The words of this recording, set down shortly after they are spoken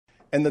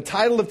And the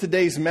title of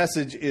today's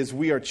message is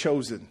We Are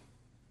Chosen.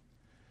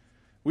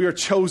 We are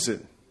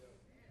chosen.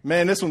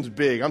 Man, this one's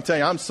big. I'm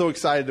telling you, I'm so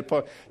excited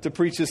to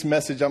preach this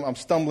message. I'm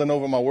stumbling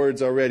over my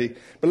words already.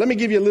 But let me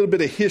give you a little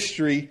bit of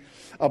history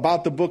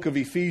about the book of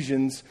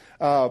Ephesians.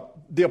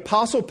 The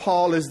Apostle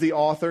Paul is the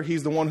author.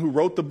 He's the one who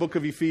wrote the book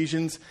of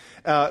Ephesians.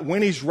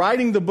 When he's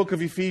writing the book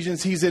of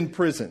Ephesians, he's in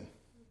prison.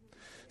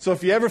 So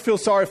if you ever feel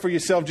sorry for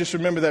yourself, just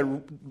remember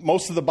that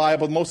most of the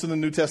Bible, most of the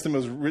New Testament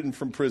was written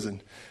from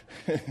prison.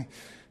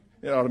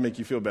 It ought to make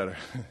you feel better.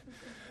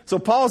 So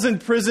Paul's in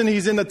prison.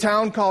 He's in a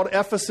town called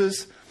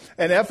Ephesus.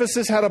 And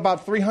Ephesus had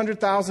about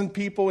 300,000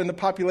 people in the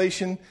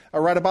population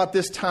right about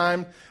this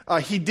time.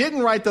 He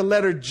didn't write the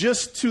letter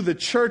just to the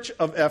church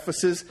of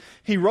Ephesus.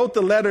 He wrote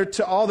the letter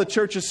to all the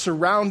churches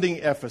surrounding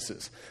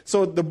Ephesus.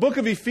 So the book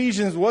of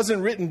Ephesians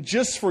wasn't written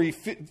just for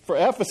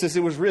Ephesus.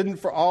 It was written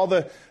for all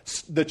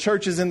the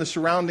churches in the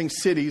surrounding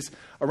cities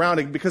around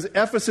it, because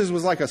Ephesus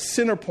was like a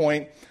center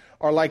point,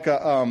 or like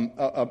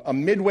a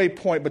midway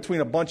point between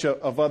a bunch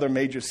of other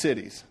major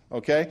cities.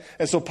 Okay?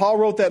 And so Paul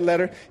wrote that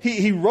letter.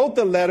 He wrote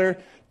the letter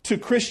to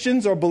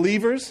Christians or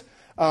believers.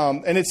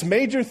 And its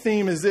major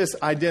theme is this: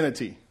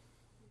 identity.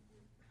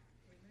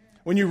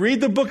 When you read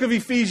the book of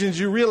Ephesians,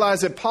 you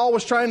realize that Paul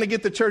was trying to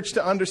get the church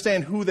to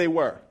understand who they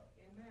were.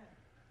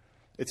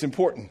 It's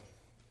important.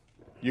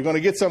 You're going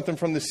to get something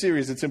from this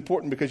series. It's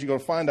important because you're going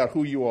to find out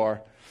who you are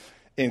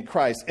in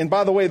Christ. And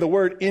by the way, the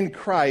word in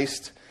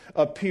Christ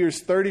appears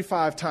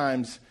 35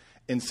 times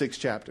in 6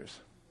 chapters.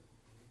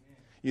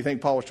 You think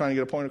Paul was trying to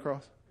get a point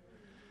across?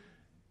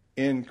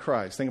 In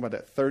Christ. Think about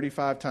that.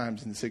 35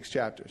 times in 6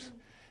 chapters.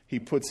 He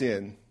puts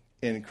in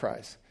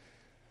Christ.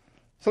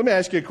 So let me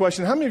ask you a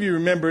question. How many of you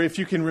remember, if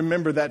you can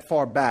remember that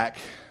far back,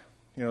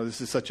 you know,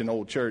 this is such an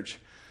old church,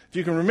 if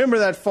you can remember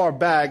that far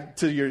back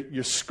to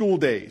your school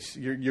days,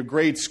 your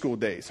grade school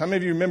days, how many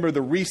of you remember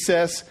the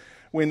recess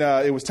when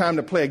it was time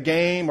to play a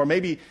game, or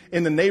maybe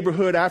in the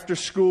neighborhood after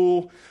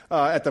school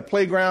at the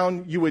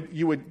playground, you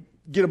would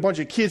get a bunch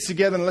of kids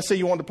together, and let's say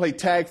you wanted to play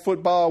tag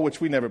football, which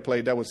we never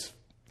played.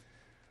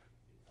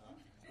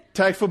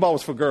 Tag football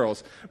was for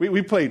girls.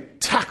 We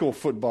played tackle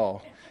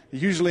football,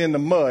 usually in the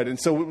mud. And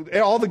so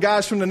all the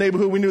guys from the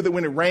neighborhood, we knew that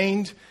when it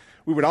rained,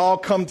 we would all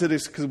come to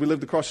this, because we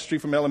lived across the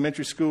street from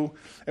elementary school,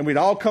 and we'd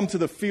all come to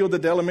the field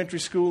at the elementary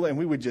school, and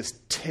we would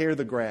just tear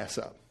the grass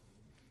up.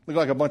 Looked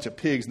like a bunch of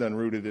pigs done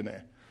rooted in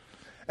there.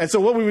 And so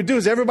what we would do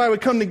is everybody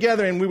would come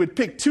together, and we would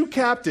pick 2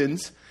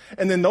 captains,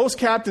 and then those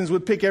captains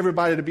would pick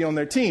everybody to be on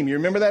their team. You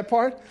remember that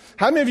part?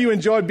 How many of you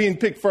enjoyed being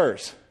picked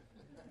first?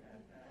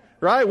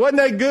 Right? Wasn't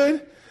that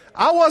good?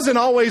 I wasn't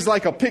always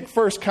like a pick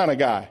first kind of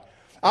guy.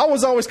 I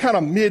was always kind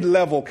of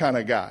mid-level kind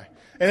of guy.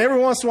 And every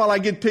once in a while I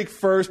get picked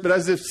first, but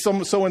as if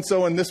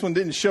so-and-so and this one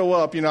didn't show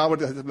up, you know,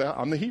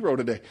 I'm the hero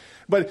today.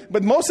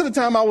 But most of the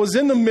time I was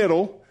in the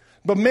middle.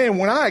 But man,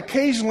 when I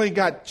occasionally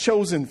got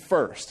chosen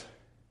first,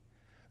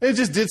 it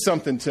just did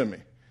something to me.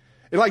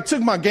 It like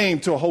took my game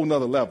to a whole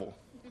nother level.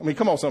 I mean,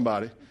 come on,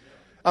 somebody.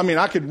 I mean,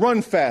 I could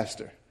run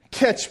faster,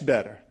 catch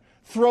better,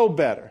 throw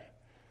better,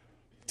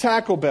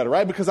 tackle better,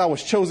 right? Because I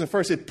was chosen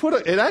first.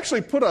 It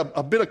actually put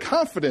a bit of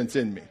confidence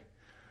in me.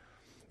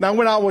 Now,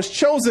 when I was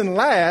chosen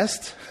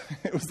last,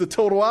 it was the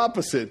total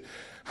opposite.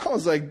 I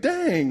was like,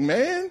 dang,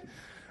 man,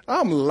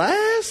 I'm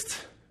last?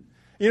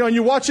 You know, and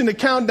you're watching the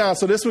countdown,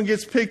 so this one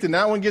gets picked, and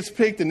that one gets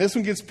picked, and this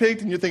one gets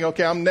picked, and you think,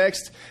 okay, I'm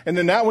next. And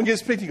then that one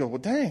gets picked, and you go, well,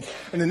 dang.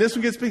 And then this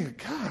one gets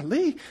picked,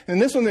 golly.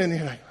 And this one, and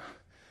you're like,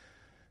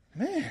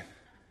 man.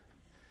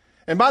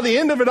 And by the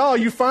end of it all,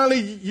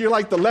 you're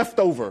like the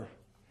leftover.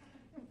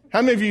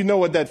 How many of you know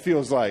what that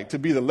feels like, to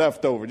be the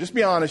leftover? Just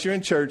be honest. You're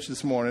in church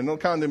this morning. No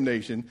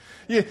condemnation.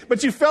 Yeah,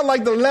 but you felt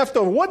like the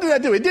leftover. What did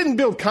that do? It didn't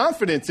build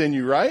confidence in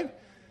you, right?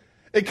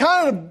 It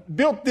kind of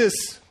built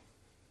this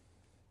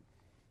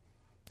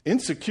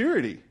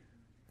insecurity.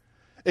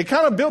 It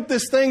kind of built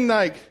this thing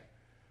like,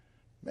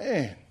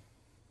 man,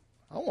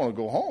 I want to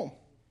go home.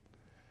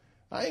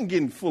 I ain't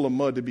getting full of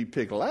mud to be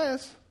picked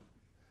last.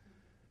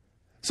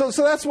 So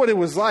that's what it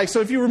was like. So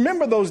if you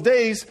remember those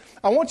days,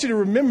 I want you to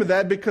remember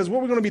that, because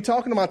what we're going to be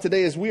talking about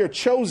today is we are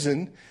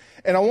chosen.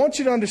 And I want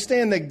you to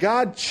understand that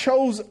God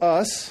chose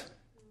us.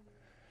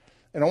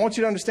 And I want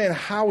you to understand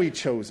how he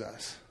chose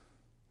us.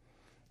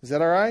 Is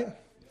that all right?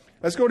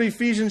 Let's go to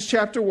Ephesians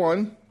chapter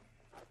 1.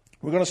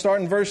 We're going to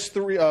start in verse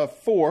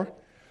 4.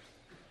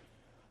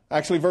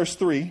 Actually, verse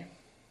 3.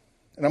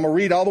 And I'm going to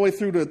read all the way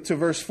through to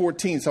verse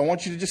 14. So I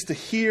want you to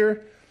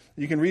hear.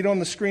 You can read on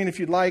the screen if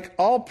you'd like.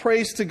 All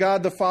praise to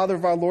God, the Father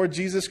of our Lord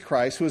Jesus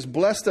Christ, who has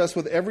blessed us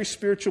with every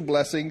spiritual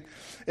blessing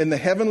in the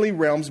heavenly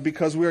realms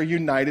because we are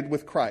united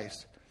with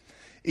Christ.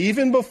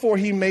 Even before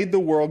he made the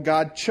world,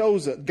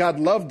 God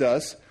loved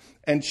us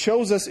and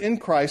chose us in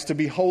Christ to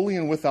be holy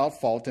and without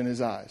fault in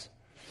his eyes.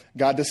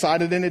 God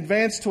decided in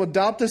advance to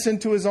adopt us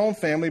into his own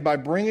family by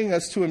bringing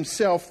us to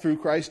himself through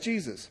Christ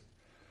Jesus.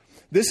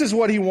 This is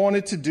what he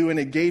wanted to do, and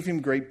it gave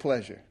him great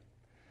pleasure.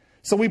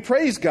 So we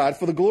praise God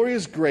for the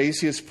glorious grace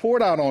he has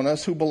poured out on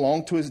us who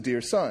belong to his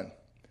dear Son.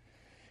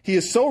 He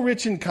is so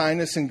rich in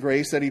kindness and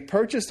grace that he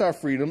purchased our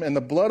freedom in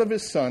the blood of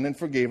his Son and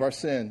forgave our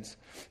sins.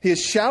 He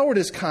has showered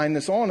his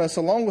kindness on us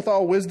along with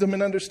all wisdom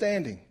and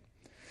understanding.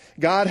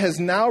 God has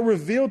now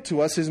revealed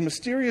to us his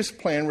mysterious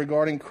plan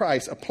regarding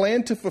Christ, a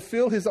plan to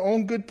fulfill his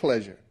own good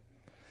pleasure.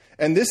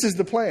 And this is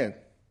the plan.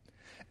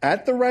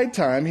 At the right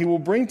time, he will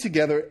bring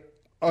together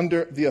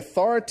under the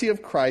authority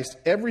of Christ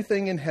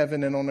everything in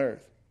heaven and on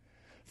earth.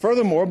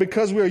 Furthermore,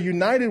 because we are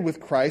united with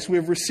Christ, we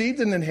have received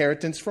an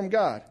inheritance from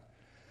God.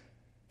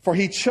 For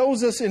he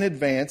chose us in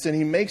advance, and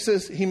he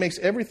makes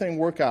everything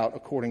work out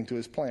according to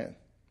his plan.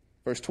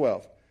 Verse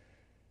 12.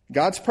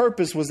 God's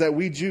purpose was that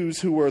we Jews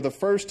who were the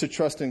first to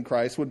trust in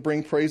Christ would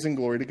bring praise and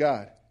glory to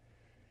God.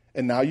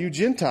 And now you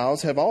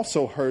Gentiles have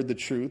also heard the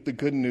truth, the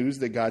good news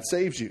that God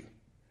saves you.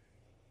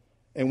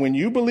 And when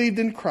you believed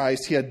in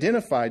Christ, he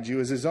identified you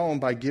as his own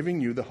by giving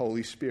you the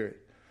Holy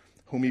Spirit,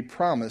 whom he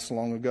promised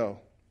long ago.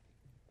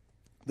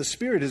 The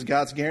Spirit is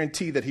God's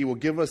guarantee that he will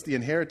give us the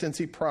inheritance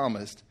he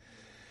promised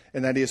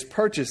and that he has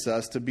purchased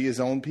us to be his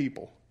own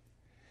people.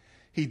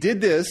 He did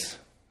this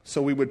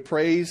so we would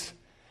praise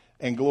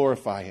and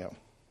glorify him.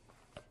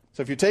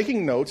 So if you're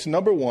taking notes,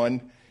 number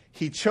one,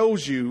 he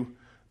chose you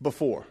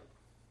before.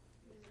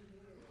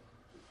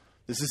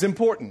 This is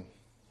important.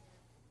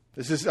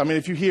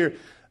 If you hear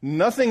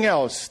nothing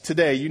else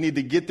today, you need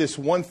to get this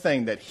one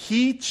thing, that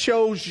he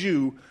chose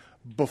you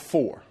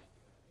before.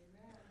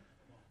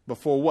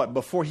 Before what?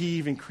 Before he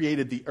even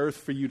created the earth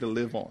for you to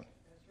live on.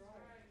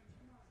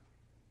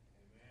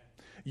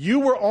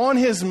 You were on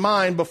his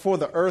mind before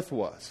the earth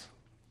was.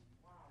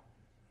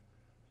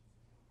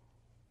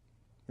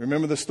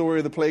 Remember the story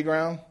of the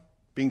playground?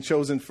 Being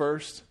chosen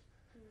first?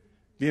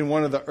 Being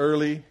one of the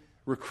early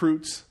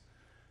recruits?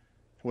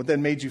 What that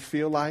made you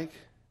feel like?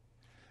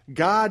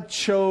 God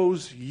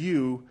chose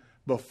you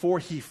before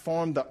he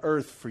formed the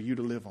earth for you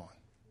to live on.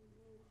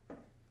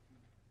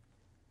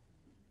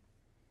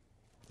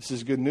 This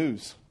is good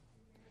news.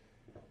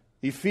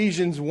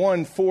 Ephesians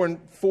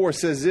 1:4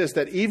 says this,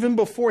 that even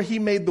before he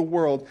made the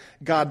world,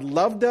 God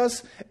loved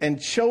us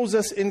and chose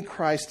us in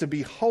Christ to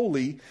be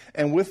holy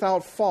and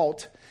without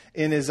fault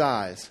in his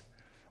eyes.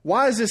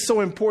 Why is this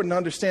so important to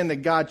understand that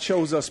God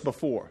chose us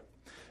before?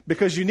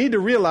 Because you need to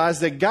realize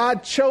that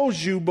God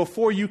chose you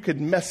before you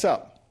could mess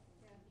up.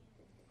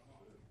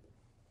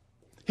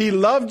 He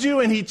loved you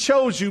and he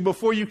chose you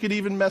before you could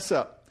even mess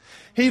up.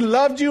 He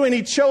loved you and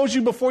he chose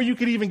you before you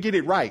could even get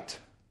it right.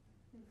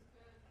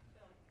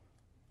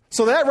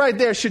 So that right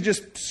there should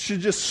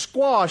just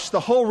squash the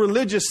whole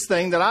religious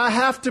thing that I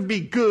have to be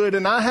good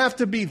and I have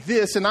to be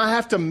this and I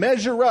have to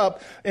measure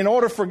up in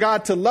order for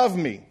God to love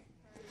me.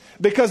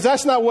 Because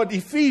that's not what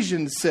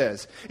Ephesians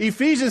says.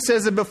 Ephesians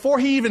says that before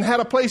he even had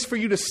a place for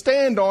you to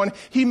stand on,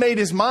 he made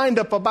his mind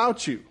up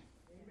about you.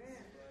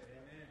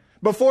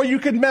 Before you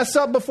could mess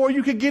up, before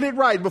you could get it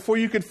right, before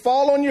you could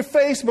fall on your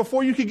face,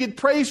 before you could get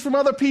praise from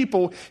other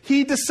people,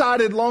 he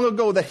decided long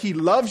ago that he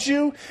loves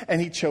you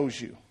and he chose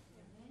you.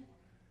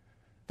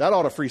 That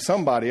ought to free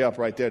somebody up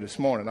right there this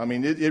morning. I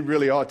mean, it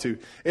really ought to.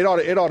 It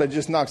ought to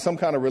just knock some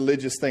kind of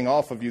religious thing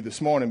off of you this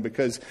morning,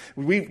 because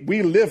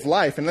we live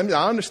life. And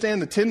I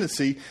understand the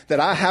tendency that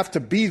I have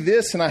to be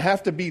this and I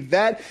have to be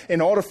that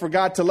in order for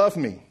God to love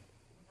me.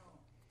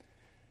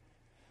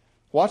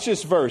 Watch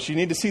this verse. You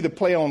need to see the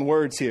play on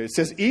words here. It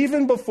says,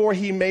 even before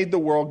he made the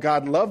world,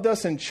 God loved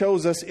us and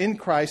chose us in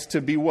Christ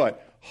to be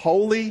what?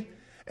 Holy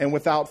and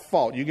without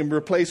fault. You can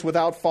replace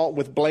without fault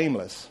with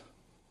blameless.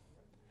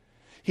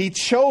 He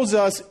chose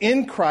us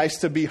in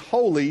Christ to be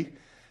holy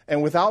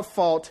and without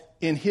fault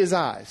in his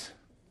eyes.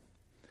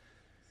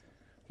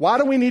 Why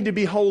do we need to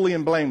be holy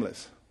and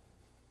blameless?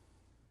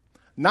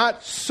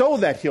 Not so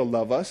that he'll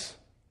love us,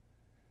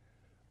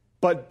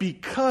 but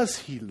because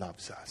he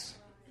loves us.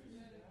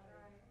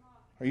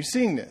 Are you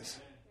seeing this?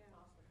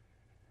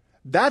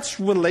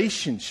 That's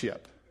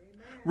relationship.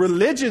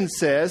 Religion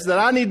says that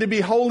I need to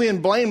be holy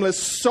and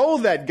blameless so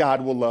that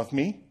God will love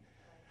me.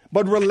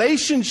 But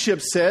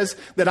relationship says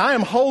that I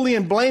am holy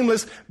and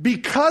blameless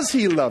because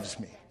he loves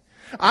me.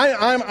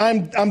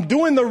 I'm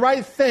doing the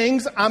right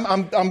things.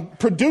 I'm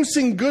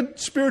producing good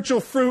spiritual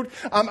fruit.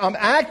 I'm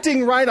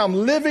acting right. I'm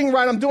living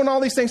right. I'm doing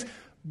all these things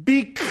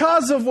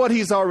because of what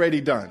he's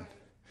already done.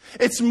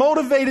 It's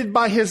motivated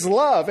by his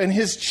love and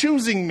his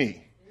choosing me.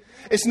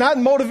 It's not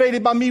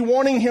motivated by me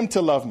wanting him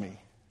to love me.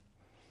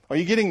 Are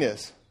you getting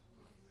this?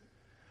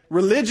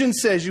 Religion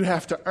says you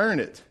have to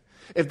earn it.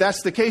 If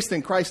that's the case,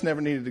 then Christ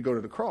never needed to go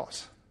to the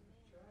cross.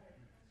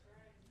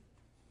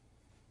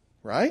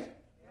 Right?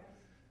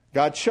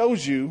 God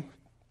chose you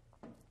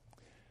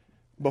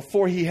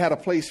before he had a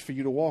place for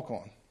you to walk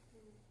on.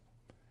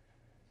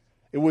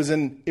 It was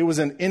an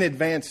in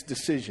advance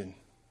decision.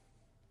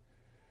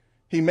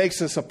 He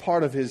makes us a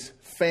part of his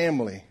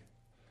family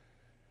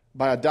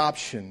by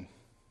adoption.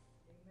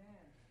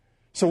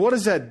 So what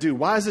does that do?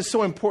 Why is it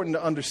so important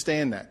to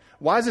understand that?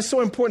 Why is it so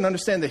important to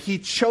understand that he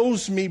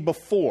chose me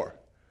before?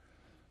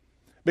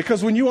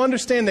 Because when you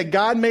understand that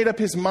God made up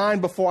his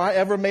mind before I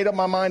ever made up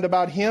my mind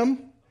about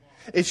him,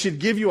 it should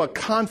give you a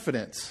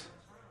confidence.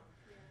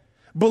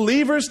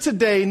 Believers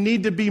today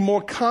need to be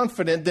more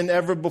confident than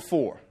ever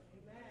before.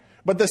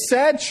 But the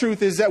sad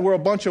truth is that we're a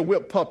bunch of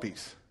whipped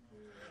puppies,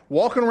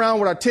 walking around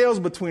with our tails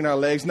between our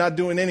legs, not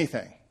doing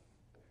anything.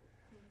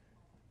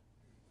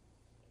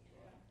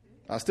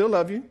 I still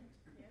love you.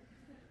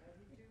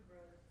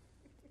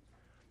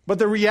 But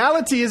the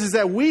reality is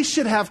that we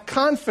should have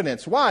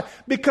confidence. Why?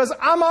 Because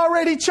I'm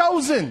already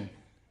chosen.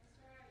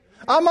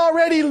 I'm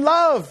already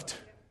loved.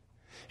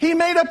 He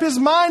made up his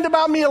mind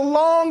about me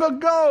long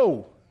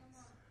ago.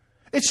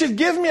 It should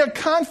give me a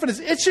confidence.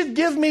 It should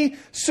give me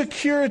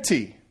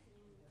security.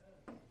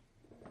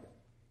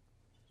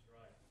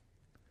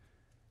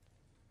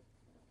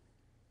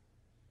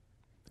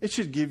 It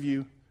should give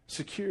you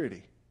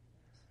security.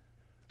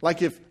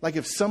 Like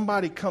if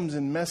somebody comes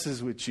and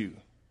messes with you,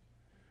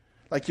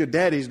 like your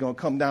daddy's going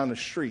to come down the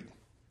street.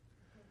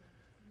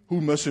 Who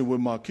messing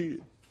with my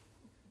kid?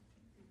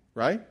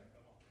 Right?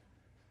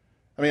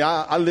 I mean,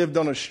 I lived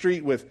on a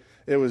street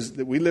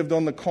we lived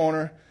on the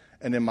corner,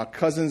 and then my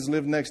cousins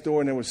lived next door,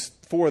 and there was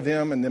 4 of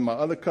them, and then my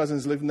other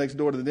cousins lived next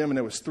door to them, and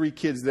there was 3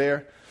 kids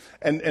there.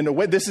 And the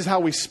way this is how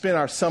we spent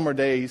our summer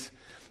days,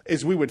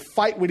 is we would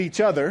fight with each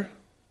other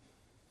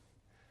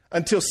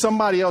until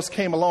somebody else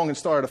came along and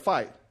started a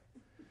fight.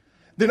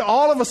 Then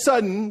all of a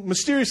sudden,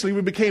 mysteriously,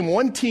 we became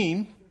one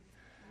team,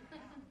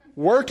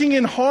 working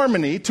in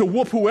harmony to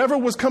whoop whoever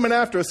was coming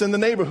after us in the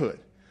neighborhood.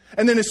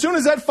 And then as soon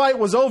as that fight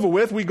was over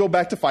with, we go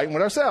back to fighting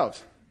with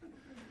ourselves.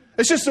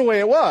 It's just the way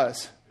it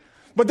was.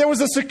 But there was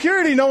a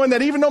security knowing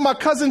that even though my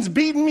cousin's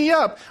beating me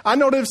up, I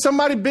know that if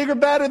somebody bigger,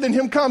 badder than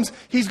him comes,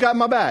 he's got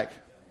my back.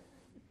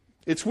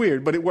 It's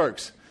weird, but it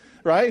works,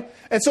 right?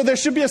 And so there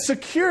should be a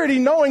security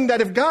knowing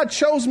that if God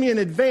chose me in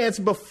advance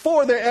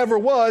before there ever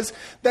was,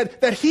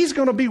 that he's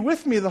going to be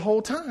with me the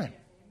whole time.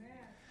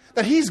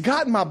 That he's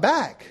got my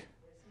back.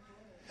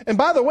 And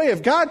by the way,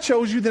 if God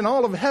chose you, then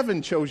all of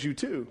heaven chose you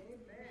too.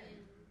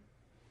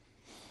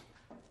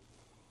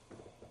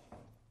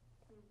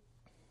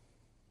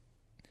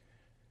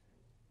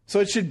 So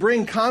it should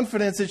bring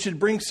confidence, it should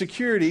bring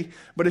security,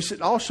 but it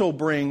should also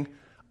bring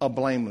a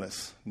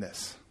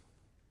blamelessness.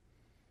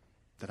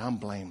 That I'm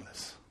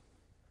blameless.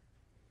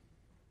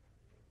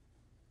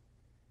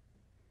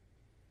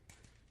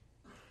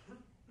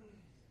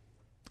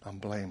 I'm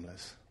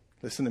blameless.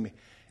 Listen to me.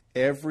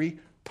 Every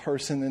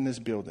person in this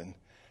building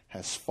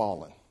has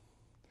fallen.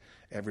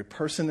 Every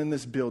person in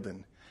this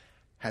building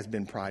has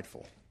been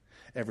prideful.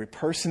 Every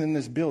person in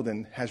this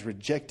building has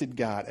rejected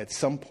God at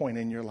some point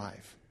in your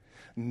life.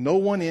 No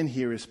one in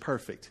here is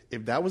perfect.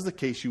 If that was the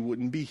case, you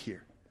wouldn't be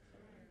here.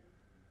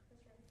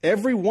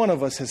 Every one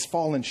of us has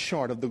fallen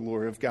short of the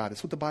glory of God.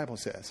 That's what the Bible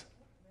says.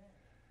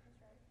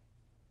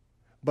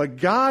 But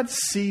God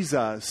sees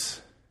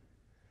us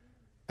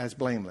as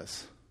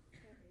blameless.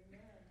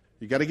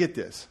 You got to get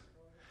this.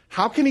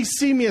 How can he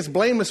see me as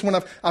blameless when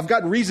I've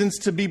got reasons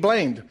to be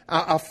blamed?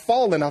 I've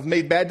fallen. I've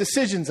made bad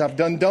decisions. I've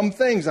done dumb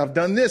things. I've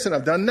done this and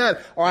I've done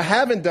that. Or I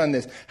haven't done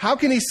this. How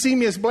can he see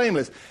me as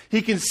blameless?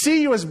 He can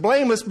see you as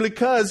blameless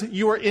because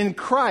you are in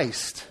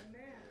Christ.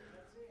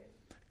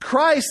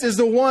 Christ is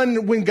the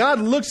one, when God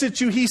looks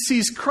at you, he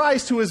sees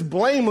Christ who is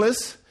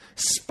blameless,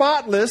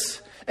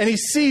 spotless, and he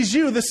sees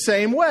you the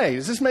same way.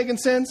 Is this making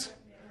sense?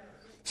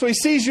 So he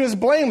sees you as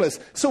blameless.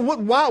 So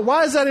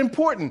why is that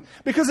important?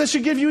 Because it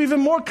should give you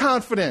even more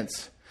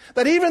confidence.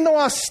 That even though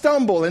I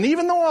stumble and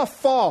even though I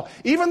fall,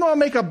 even though I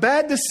make a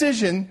bad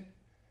decision,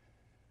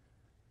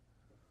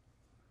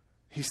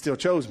 he still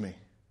chose me.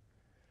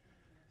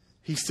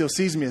 He still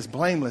sees me as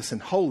blameless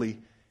and holy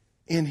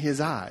in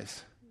his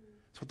eyes.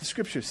 That's what the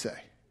scriptures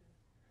say.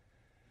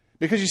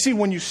 Because you see,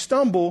 when you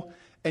stumble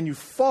and you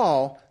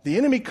fall, the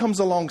enemy comes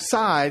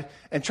alongside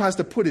and tries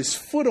to put his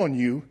foot on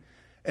you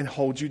and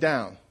hold you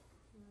down.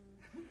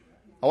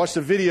 I watched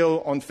a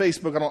video on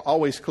Facebook. I don't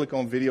always click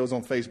on videos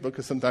on Facebook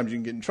because sometimes you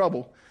can get in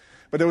trouble.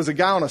 But there was a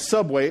guy on a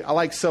subway. I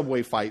like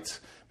subway fights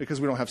because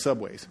we don't have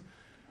subways.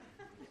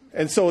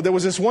 And so there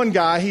was this one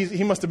guy.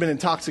 He must have been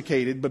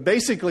intoxicated. But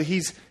basically,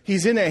 he's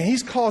in there and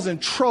he's causing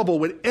trouble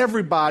with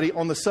everybody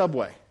on the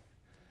subway.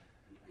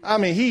 I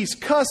mean, he's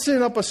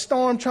cussing up a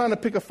storm, trying to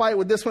pick a fight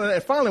with this one.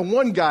 And finally,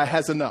 one guy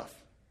has enough.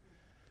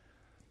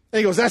 And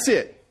he goes, that's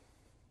it.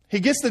 He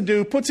gets the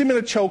dude, puts him in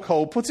a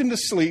chokehold, puts him to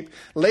sleep,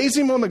 lays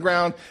him on the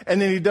ground,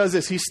 and then he does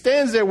this. He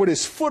stands there with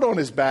his foot on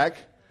his back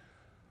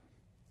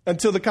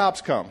until the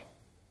cops come.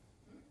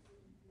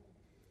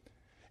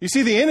 You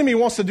see, the enemy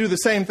wants to do the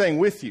same thing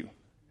with you.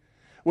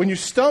 When you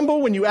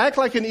stumble, when you act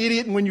like an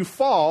idiot, and when you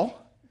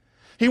fall,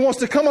 he wants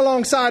to come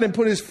alongside and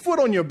put his foot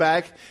on your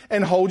back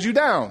and hold you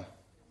down.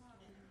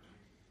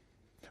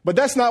 But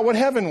that's not what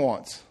heaven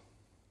wants.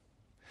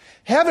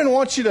 Heaven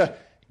wants you to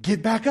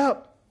get back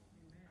up.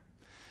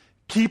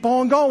 Keep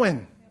on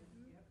going.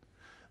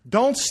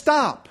 Don't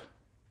stop.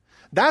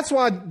 That's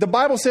why the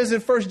Bible says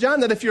in 1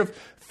 John that if you're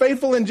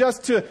faithful and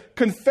just to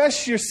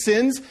confess your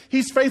sins,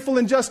 he's faithful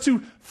and just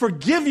to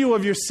forgive you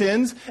of your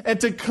sins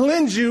and to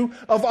cleanse you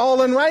of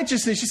all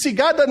unrighteousness. You see,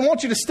 God doesn't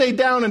want you to stay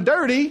down and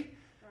dirty.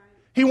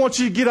 He wants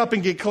you to get up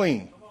and get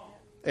clean.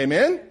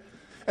 Amen?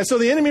 And so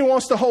the enemy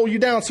wants to hold you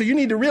down. So you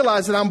need to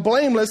realize that I'm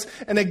blameless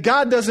and that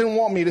God doesn't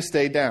want me to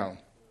stay down.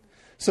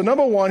 So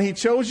number one, he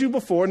chose you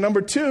before.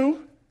 Number two,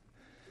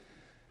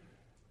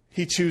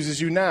 he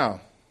chooses you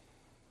now.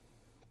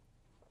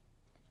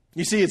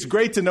 You see, it's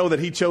great to know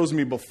that he chose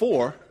me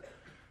before,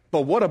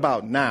 but what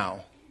about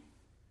now?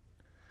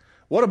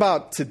 What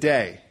about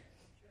today?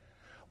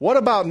 What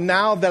about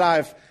now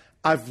that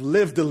I've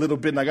lived a little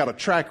bit and I got a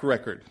track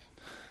record?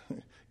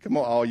 Come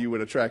on, all you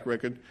with a track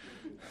record.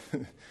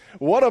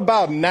 What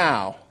about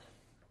now?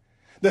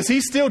 Does he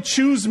still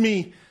choose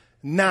me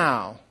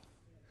now?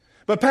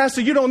 But Pastor,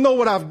 you don't know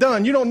what I've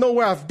done. You don't know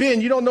where I've been.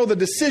 You don't know the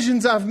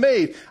decisions I've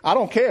made. I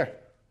don't care.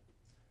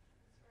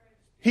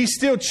 He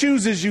still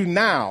chooses you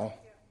now.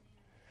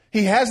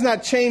 He has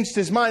not changed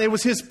his mind. It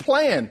was his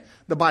plan,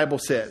 the Bible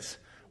says.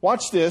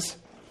 Watch this.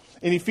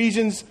 In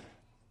Ephesians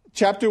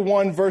chapter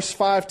 1, verse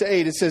 5 to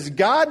 8, it says,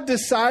 God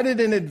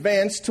decided in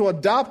advance to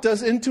adopt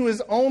us into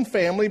his own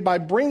family by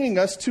bringing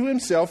us to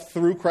himself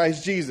through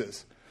Christ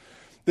Jesus.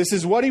 This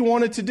is what he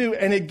wanted to do,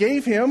 and it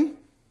gave him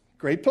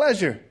great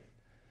pleasure.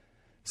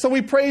 So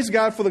we praise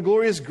God for the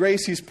glorious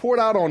grace he's poured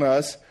out on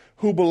us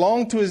who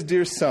belong to his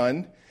dear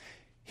Son.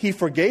 He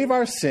forgave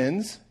our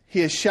sins.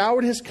 He has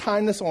showered his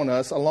kindness on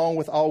us along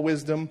with all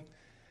wisdom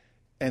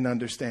and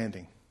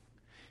understanding.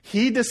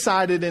 He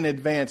decided in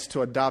advance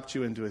to adopt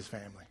you into his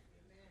family.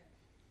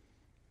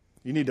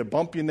 You need to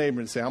bump your neighbor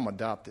and say, I'm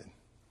adopted.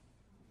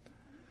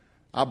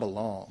 I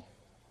belong.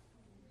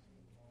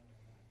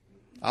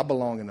 I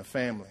belong in the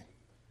family.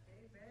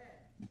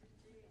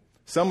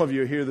 Some of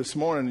you are here this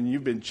morning and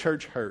you've been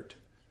church hurt.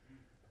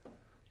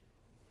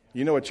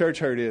 You know what church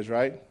hurt is,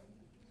 right?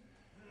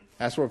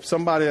 That's where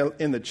somebody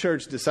in the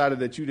church decided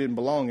that you didn't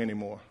belong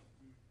anymore.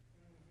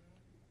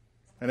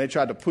 And they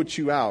tried to put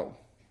you out.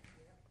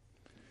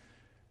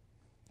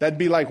 That'd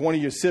be like one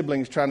of your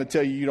siblings trying to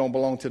tell you you don't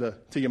belong to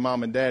your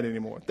mom and dad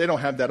anymore. They don't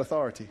have that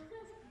authority.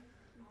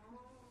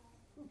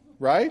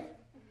 Right?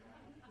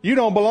 You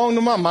don't belong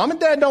to mom and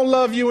dad don't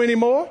love you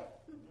anymore.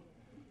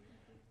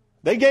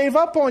 They gave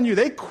up on you.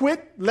 They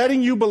quit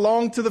letting you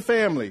belong to the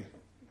family.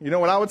 You know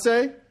what I would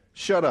say?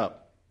 Shut up.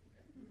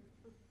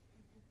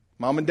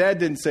 Mom and dad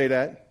didn't say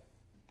that,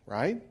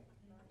 right?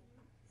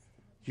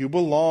 You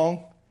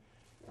belong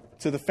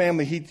to the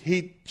family.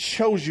 He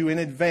chose you in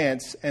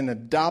advance and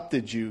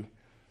adopted you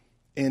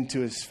into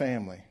his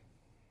family.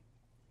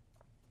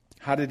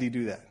 How did he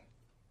do that?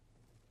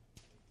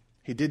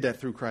 He did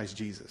that through Christ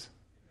Jesus.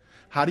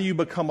 How do you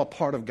become a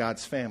part of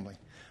God's family?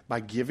 By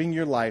giving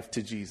your life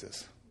to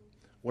Jesus.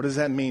 What does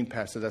that mean,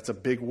 Pastor? That's a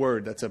big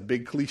word. That's a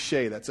big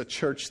cliche. That's a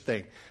church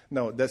thing.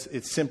 No,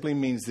 it simply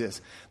means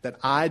this, that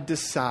I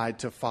decide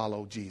to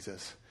follow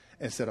Jesus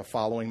instead of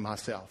following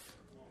myself.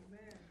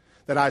 Amen.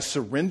 That I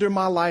surrender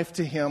my life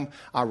to him.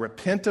 I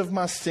repent of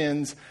my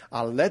sins.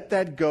 I let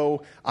that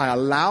go. I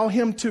allow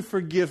him to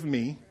forgive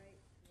me.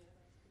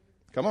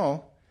 Come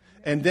on.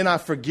 And then I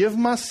forgive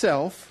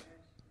myself.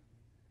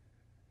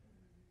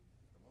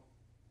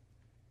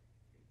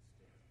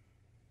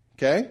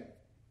 Okay?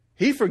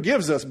 He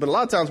forgives us, but a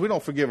lot of times we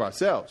don't forgive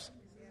ourselves.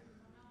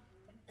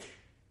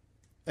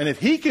 And if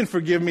he can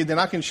forgive me, then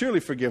I can surely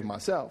forgive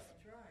myself.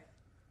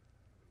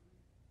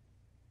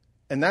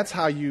 And that's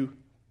how you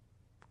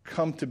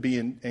come to be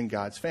in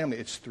God's family.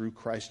 It's through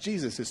Christ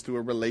Jesus. It's through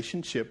a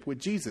relationship with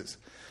Jesus.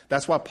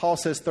 That's why Paul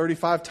says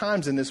 35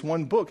 times in this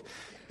one book,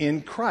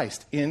 in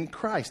Christ, in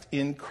Christ,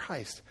 in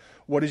Christ.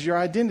 What is your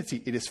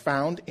identity? It is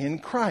found in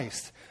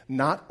Christ,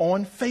 not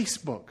on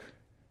Facebook.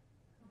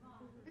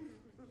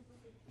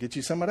 Get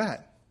you some of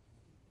that.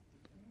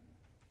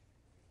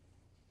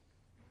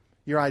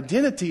 Your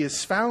identity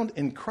is found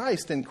in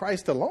Christ and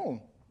Christ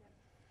alone.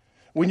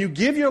 When you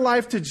give your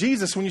life to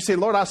Jesus, when you say,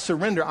 Lord, I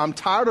surrender. I'm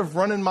tired of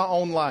running my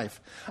own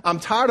life. I'm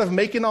tired of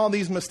making all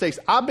these mistakes.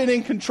 I've been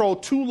in control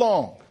too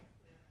long.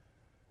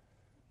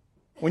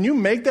 When you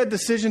make that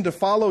decision to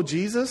follow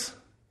Jesus,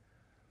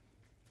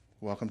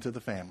 welcome to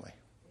the family.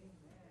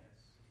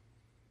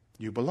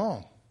 You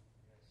belong.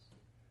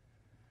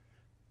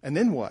 And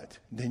then what?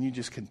 Then you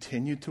just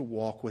continue to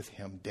walk with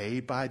him day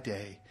by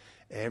day.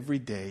 Every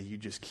day you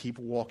just keep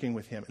walking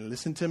with him. And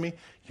listen to me,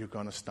 you're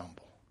going to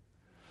stumble.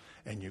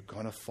 And you're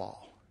going to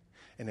fall.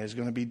 And there's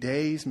going to be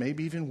days,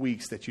 maybe even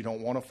weeks, that you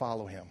don't want to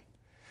follow him.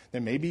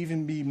 There may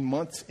even be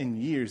months and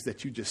years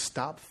that you just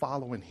stop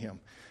following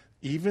him.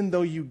 Even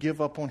though you give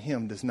up on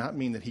him does not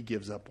mean that he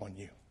gives up on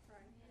you.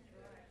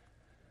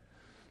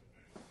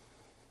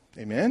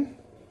 Amen?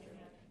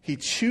 He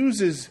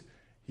chooses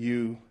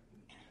you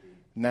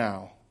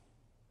now.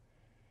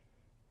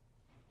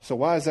 So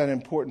why is that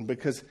important?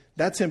 Because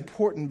that's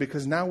important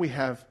because now we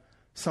have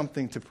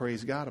something to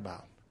praise God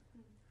about.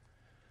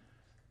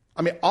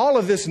 I mean, all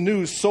of this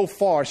news so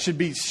far should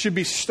be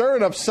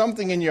stirring up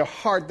something in your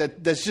heart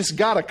that's just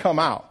got to come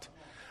out.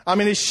 I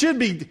mean, it should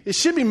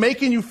be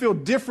making you feel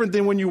different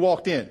than when you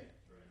walked in.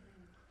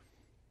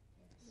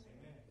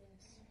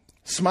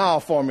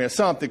 Smile for me or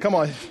something. Come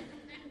on. Give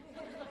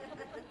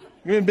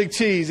me a big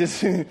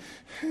cheese. Even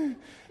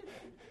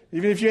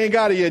if you ain't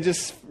got it yet,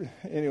 just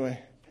anyway.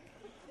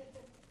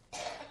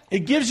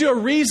 It gives you a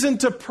reason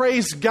to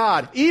praise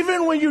God.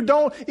 Even when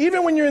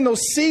you're in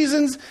those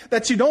seasons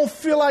that you don't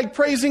feel like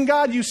praising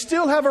God, you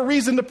still have a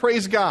reason to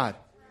praise God.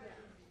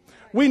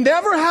 We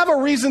never have a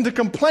reason to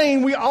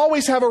complain. We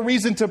always have a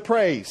reason to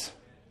praise.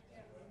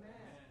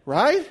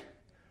 Right?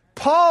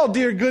 Paul,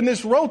 dear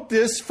goodness, wrote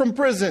this from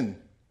prison.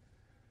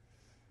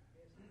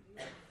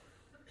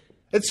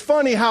 It's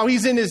funny how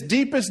he's in his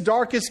deepest,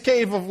 darkest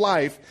cave of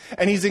life,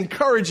 and he's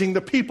encouraging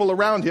the people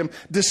around him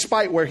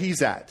despite where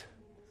he's at.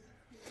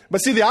 But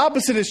see, the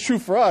opposite is true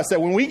for us,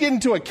 that when we get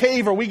into a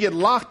cave or we get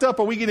locked up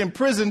or we get in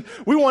prison,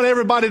 we want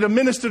everybody to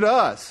minister to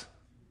us.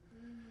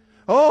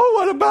 Oh,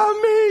 what about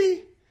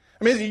me?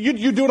 I mean,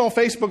 you do it on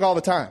Facebook all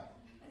the time.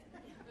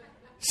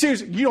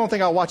 Seriously, you don't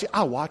think I'll watch you?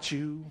 I'll watch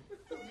you.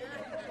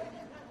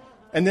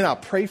 And then I'll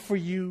pray for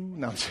you.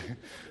 No,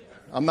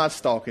 I'm not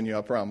stalking you,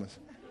 I promise.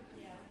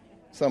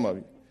 Some of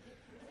you.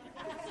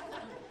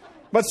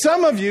 But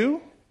some of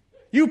you,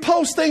 you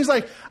post things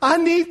like, I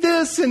need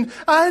this and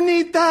I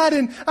need that.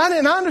 And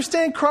I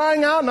understand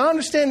crying out and I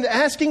understand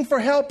asking for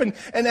help and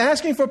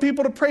asking for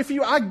people to pray for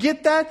you. I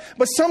get that.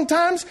 But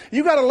sometimes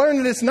you got to learn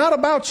that it's not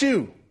about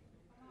you.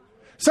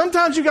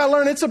 Sometimes you got to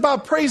learn it's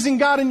about praising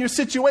God in your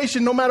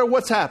situation no matter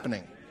what's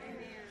happening.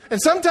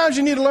 And sometimes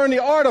you need to learn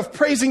the art of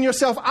praising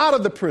yourself out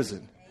of the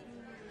prison.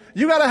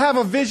 You got to have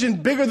a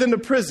vision bigger than the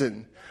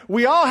prison.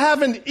 We all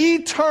have an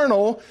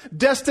eternal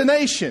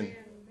destination.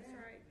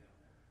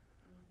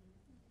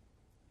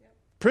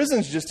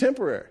 Prison's just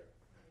temporary.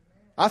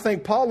 I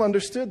think Paul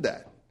understood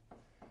that.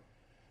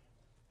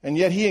 And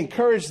yet he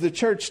encouraged the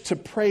church to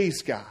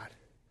praise God.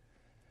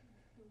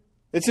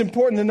 It's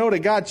important to know that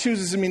God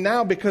chooses me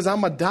now because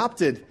I'm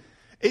adopted.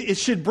 It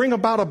should bring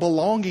about a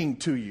belonging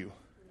to you.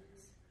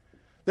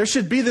 There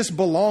should be this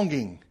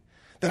belonging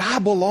that I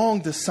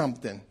belong to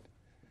something.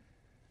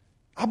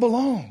 I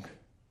belong.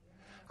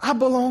 I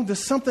belong to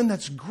something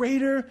that's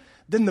greater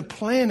than the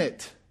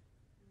planet.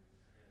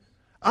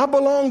 I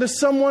belong to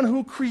someone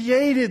who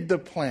created the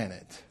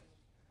planet.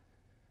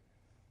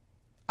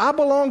 I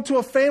belong to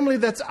a family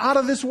that's out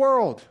of this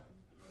world.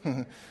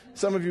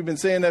 Some of you have been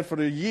saying that for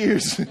the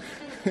years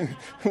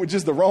with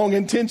just the wrong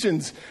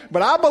intentions.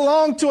 But I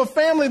belong to a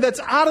family that's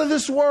out of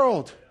this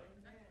world.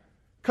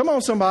 Come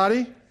on,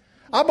 somebody.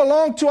 I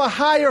belong to a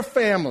higher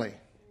family.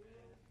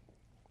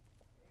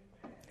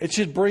 It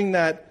should bring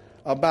that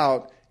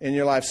about in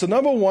your life. So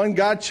number one,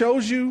 God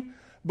chose you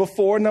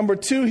before. Number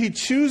two, he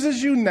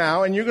chooses you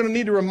now, and you're going to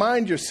need to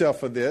remind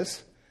yourself of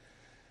this.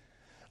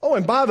 Oh,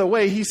 and by the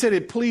way, he said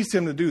it pleased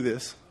him to do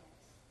this.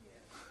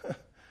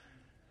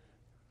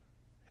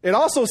 It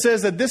also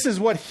says that this is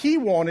what he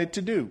wanted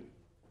to do.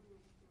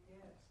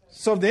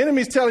 So if the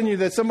enemy's telling you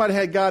that somebody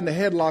had God in a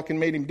headlock and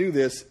made him do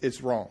this,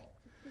 it's wrong.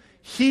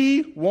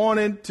 He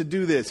wanted to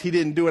do this. He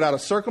didn't do it out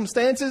of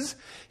circumstances.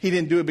 He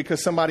didn't do it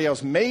because somebody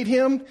else made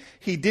him.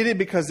 He did it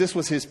because this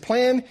was his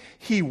plan.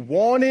 He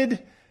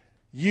wanted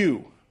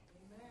you.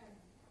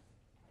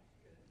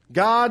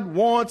 God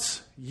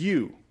wants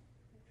you.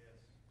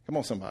 Come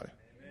on, somebody.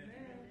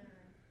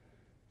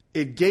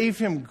 It gave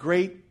him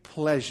great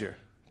pleasure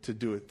to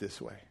do it this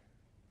way.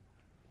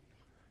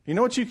 You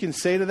know what you can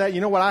say to that?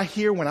 You know what I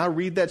hear when I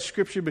read that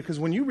scripture? Because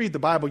when you read the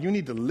Bible, you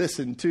need to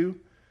listen to.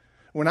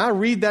 When I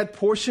read that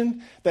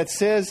portion that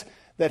says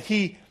that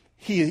he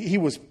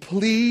was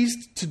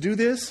pleased to do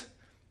this,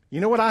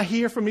 you know what I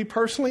hear from me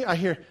personally? I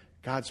hear,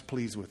 God's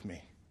pleased with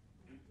me.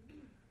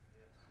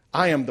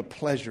 I am the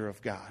pleasure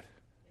of God.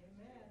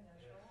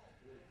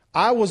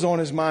 I was on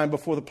his mind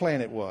before the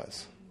planet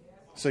was.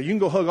 So you can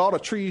go hug all the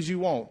trees you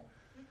want.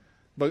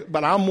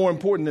 But I'm more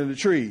important than the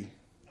tree.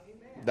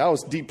 That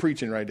was deep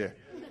preaching right there.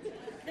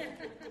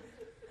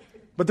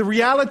 But the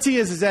reality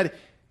is that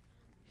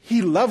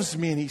he loves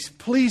me and he's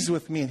pleased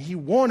with me and he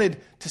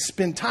wanted to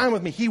spend time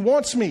with me. He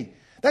wants me.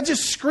 That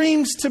just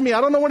screams to me.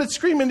 I don't know what it's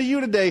screaming to you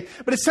today,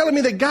 but it's telling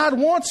me that God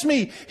wants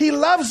me. He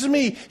loves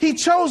me. He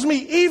chose me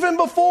even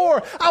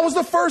before I was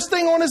the first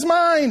thing on his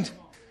mind.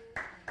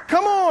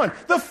 Come on.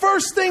 The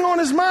first thing on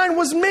his mind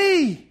was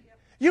me.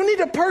 You need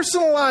to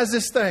personalize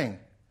this thing.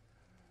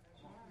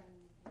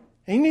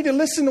 And you need to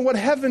listen to what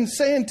heaven's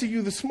saying to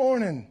you this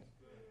morning.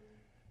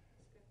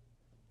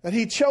 That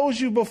he chose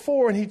you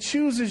before and he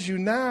chooses you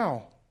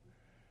now.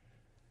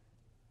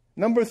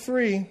 Number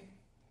 3,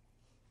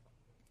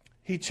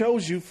 he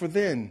chose you for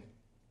then.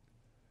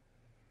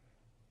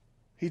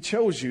 He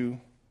chose you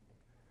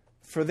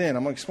for then.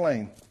 I'm going to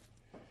explain.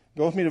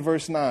 Go with me to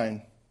verse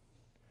 9.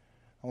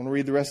 I want to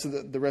read the rest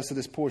of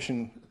this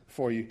portion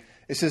for you.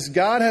 It says,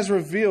 God has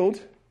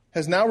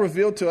now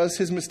revealed to us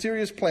his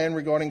mysterious plan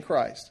regarding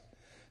Christ.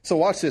 So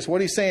watch this.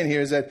 What he's saying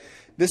here is that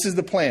this is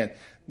the plan.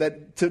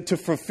 That to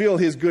fulfill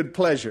his good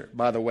pleasure,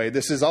 by the way.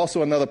 This is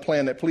also another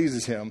plan that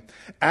pleases him.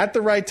 At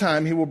the right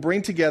time, he will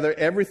bring together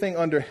everything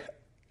under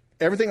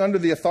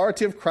the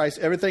authority of Christ,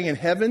 everything in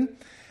heaven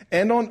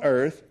and on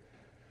earth.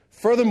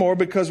 Furthermore,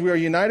 because we are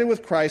united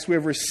with Christ, we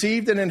have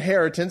received an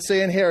inheritance,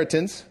 say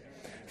inheritance,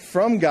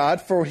 from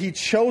God, for he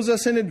chose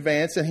us in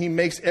advance and he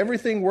makes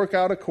everything work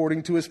out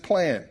according to his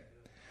plan.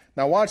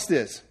 Now watch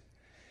this.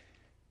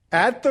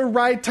 At the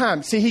right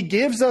time. See, he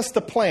gives us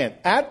the plan.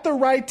 At the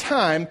right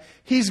time,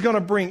 he's going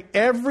to bring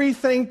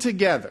everything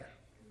together.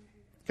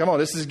 Come on,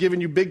 this is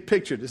giving you big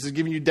picture. This is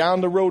giving you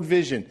down the road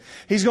vision.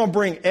 He's going to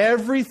bring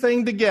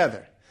everything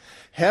together.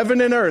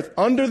 Heaven and earth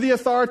under the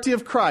authority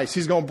of Christ.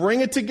 He's going to bring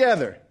it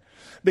together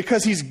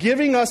because he's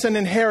giving us an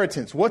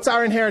inheritance. What's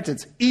our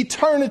inheritance?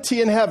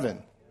 Eternity in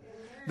heaven.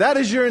 That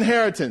is your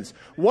inheritance.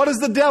 What is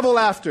the devil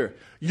after?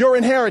 Your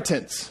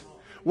inheritance.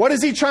 What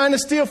is he trying to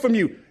steal from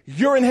you?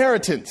 Your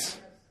inheritance.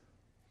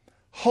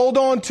 Hold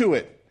on to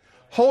it.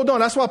 Hold on.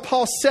 That's why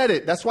Paul said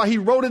it. That's why he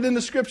wrote it in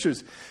the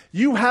scriptures.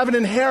 You have an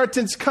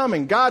inheritance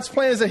coming. God's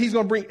plan is that he's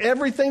going to bring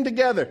everything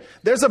together.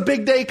 There's a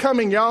big day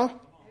coming, y'all. Amen.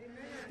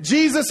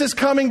 Jesus is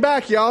coming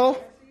back,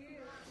 y'all.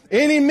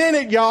 Any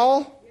minute,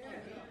 y'all.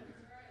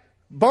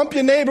 Bump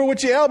your neighbor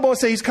with your elbow and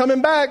say, he's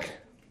coming back.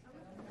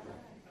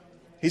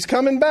 He's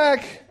coming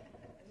back.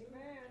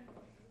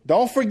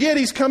 Don't forget,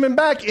 he's coming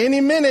back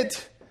any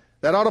minute.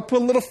 That ought to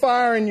put a little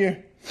fire in your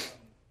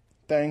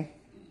thing.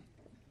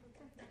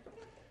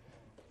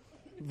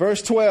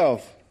 Verse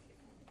 12.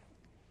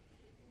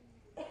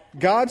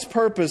 God's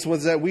purpose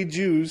was that we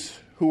Jews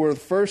who were the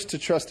first to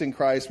trust in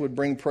Christ would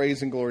bring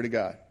praise and glory to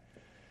God.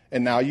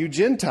 And now you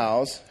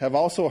Gentiles have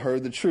also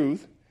heard the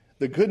truth,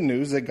 the good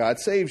news that God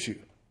saves you.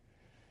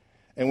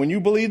 And when you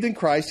believed in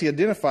Christ, he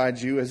identified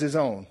you as his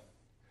own.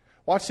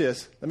 Watch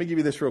this. Let me give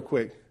you this real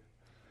quick.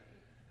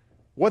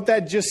 What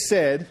that just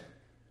said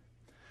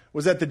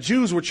was that the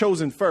Jews were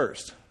chosen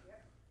first.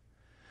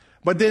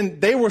 But then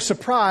they were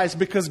surprised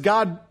because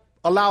God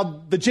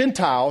allowed the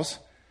Gentiles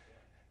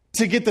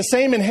to get the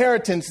same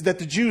inheritance that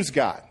the Jews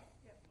got.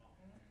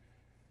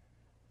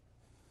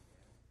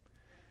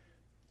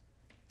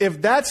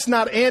 If that's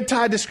not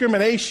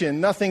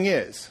anti-discrimination, nothing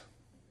is.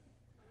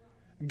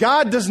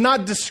 God does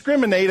not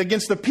discriminate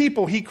against the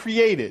people he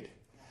created.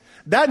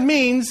 That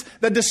means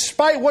that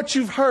despite what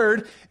you've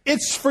heard,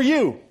 it's for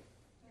you.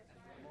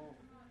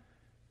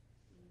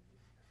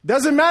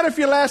 Doesn't matter if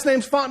your last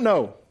name's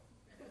Fontenot.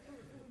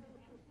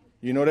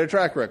 You know their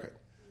track record.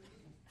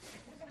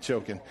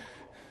 Joking.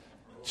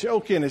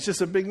 It's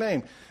just a big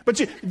name.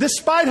 But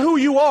despite who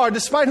you are,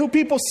 despite who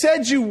people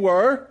said you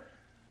were,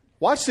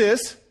 watch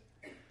this,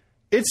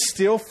 it's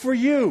still for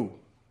you.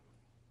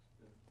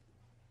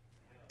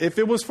 If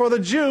it was for the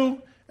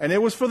Jew and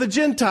it was for the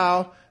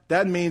Gentile,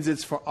 that means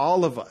it's for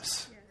all of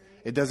us.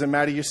 It doesn't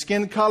matter your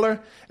skin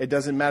color. It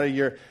doesn't matter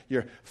your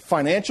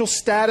financial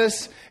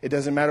status. It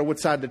doesn't matter what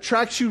side of the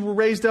tracks you were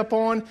raised up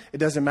on. It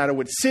doesn't matter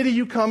what city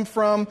you come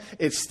from.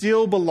 It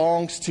still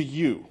belongs to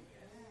you.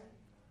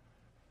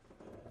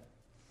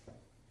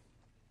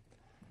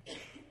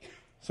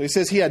 So he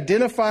says he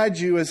identified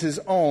you as his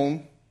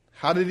own.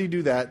 How did he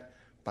do that?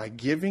 By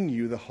giving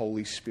you the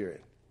Holy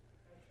Spirit,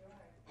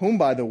 whom,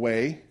 by the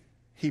way,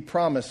 he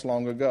promised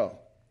long ago.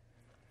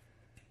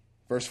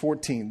 Verse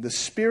 14, the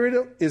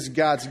Spirit is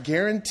God's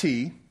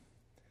guarantee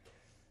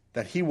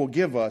that he will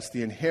give us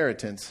the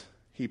inheritance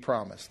he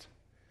promised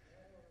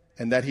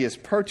and that he has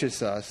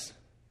purchased us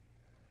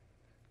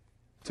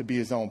to be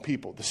his own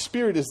people. The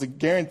Spirit is the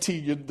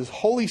guarantee. The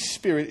Holy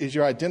Spirit is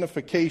your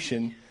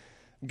identification.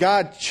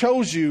 God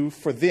chose you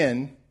for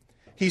then.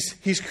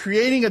 He's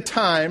creating a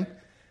time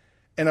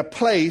and a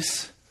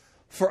place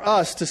for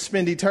us to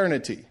spend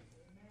eternity.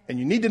 And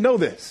you need to know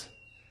this.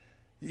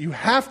 You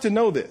have to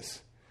know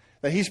this.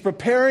 That he's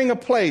preparing a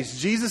place.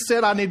 Jesus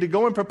said, I need to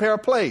go and prepare a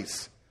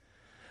place.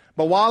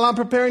 But while I'm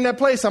preparing that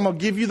place, I'm going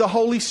to give you the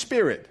Holy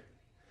Spirit.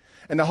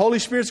 And the Holy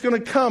Spirit's going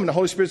to come. And the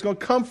Holy Spirit's going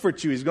to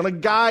comfort you. He's going to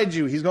guide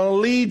you. He's going to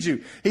lead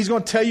you. He's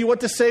going to tell you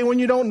what to say when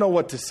you don't know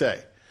what to say.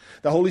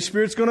 The Holy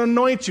Spirit's going to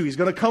anoint you. He's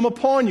going to come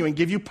upon you and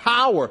give you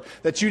power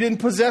that you didn't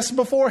possess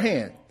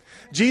beforehand.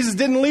 Jesus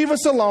didn't leave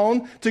us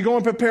alone to go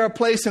and prepare a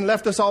place and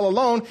left us all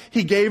alone.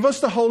 He gave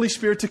us the Holy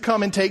Spirit to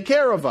come and take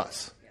care of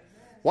us.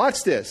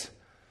 Watch this.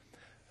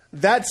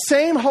 That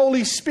same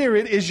Holy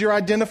Spirit is your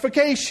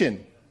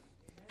identification.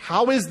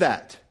 How is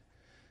that?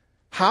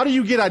 How do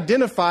you get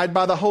identified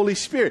by the Holy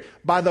Spirit?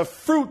 By the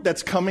fruit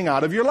that's coming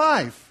out of your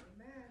life.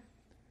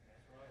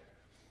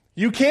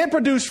 You can't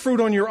produce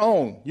fruit on your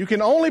own. You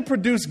can only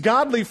produce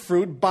godly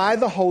fruit by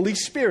the Holy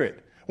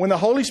Spirit. When the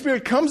Holy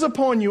Spirit comes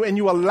upon you and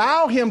you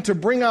allow him to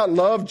bring out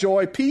love,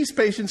 joy, peace,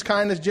 patience,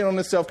 kindness,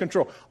 gentleness,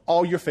 self-control,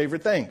 all your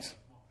favorite things.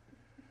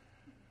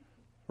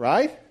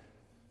 Right?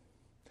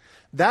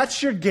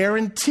 That's your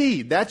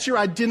guarantee. That's your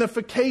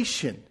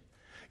identification.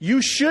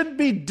 You should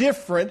be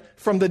different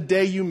from the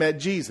day you met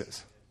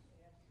Jesus.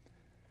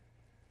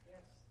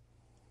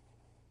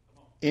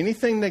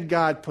 Anything that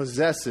God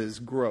possesses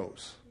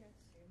grows.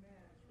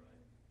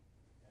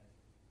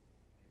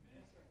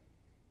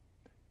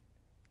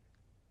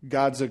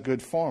 God's a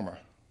good farmer.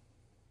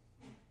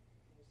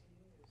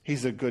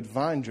 He's a good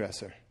vine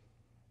dresser.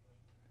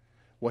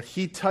 What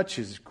he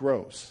touches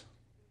grows.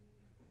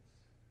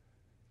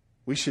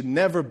 We should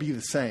never be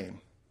the same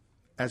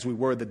as we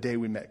were the day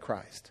we met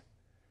Christ.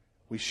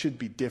 We should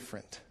be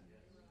different.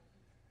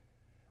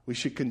 We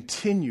should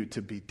continue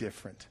to be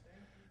different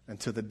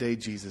until the day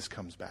Jesus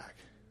comes back.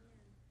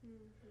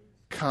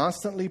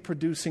 Constantly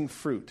producing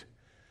fruit.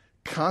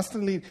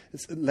 Constantly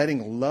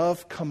letting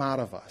love come out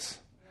of us.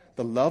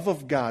 The love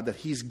of God that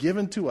he's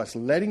given to us,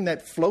 letting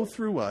that flow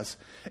through us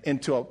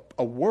into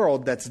a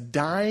world that's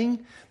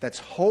dying, that's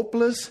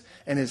hopeless,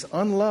 and is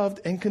unloved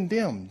and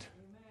condemned.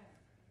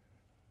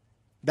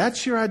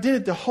 That's your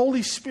identity. The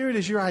Holy Spirit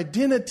is your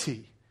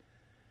identity.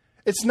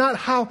 It's not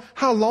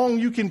how long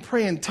you can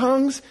pray in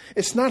tongues.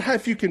 It's not how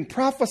if you can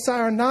prophesy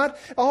or not.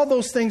 All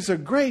those things are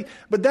great,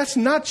 but that's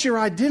not your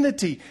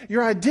identity.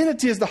 Your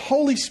identity is the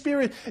Holy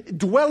Spirit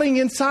dwelling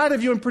inside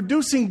of you and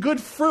producing good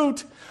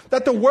fruit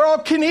that the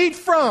world can eat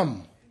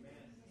from.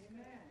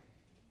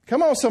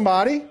 Come on,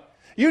 somebody.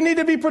 You need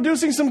to be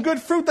producing some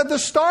good fruit that the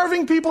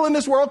starving people in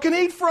this world can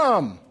eat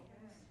from.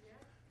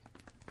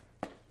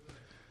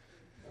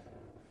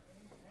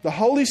 The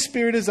Holy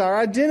Spirit is our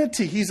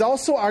identity. He's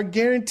also our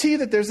guarantee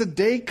that there's a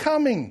day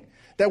coming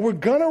that we're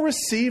going to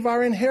receive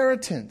our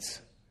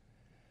inheritance.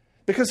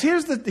 Because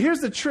here's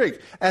the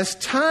trick. As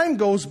time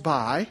goes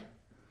by,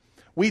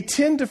 we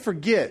tend to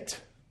forget.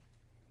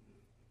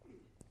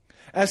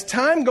 As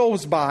time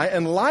goes by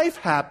and life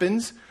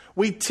happens,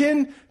 we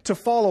tend to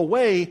fall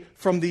away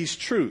from these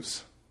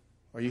truths.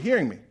 Are you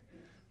hearing me?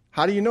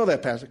 How do you know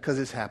that, Pastor? Because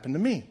it's happened to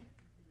me.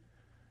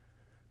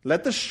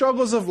 Let the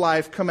struggles of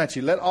life come at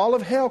you. Let all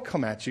of hell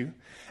come at you.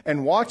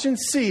 And watch and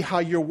see how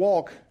your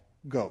walk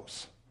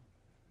goes.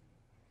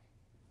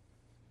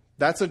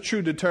 That's a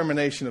true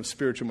determination of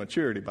spiritual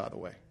maturity, by the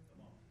way.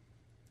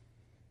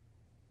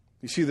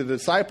 You see, the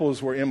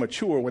disciples were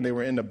immature when they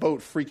were in the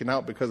boat freaking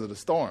out because of the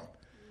storm.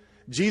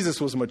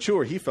 Jesus was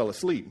mature. He fell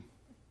asleep.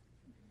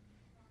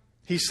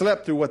 He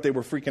slept through what they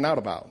were freaking out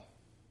about.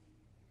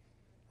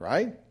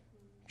 Right?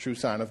 True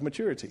sign of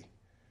maturity.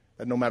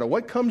 That no matter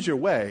what comes your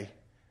way,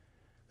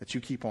 that you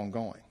keep on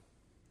going.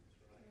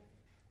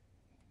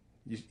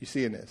 You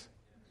see in this?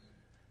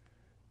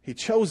 He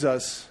chose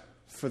us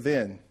for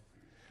then.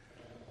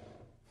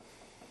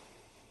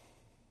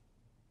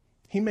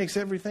 He makes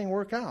everything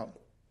work out.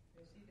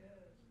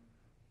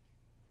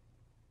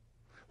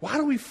 Why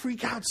do we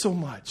freak out so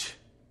much?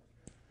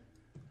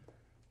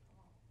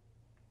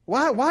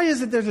 Why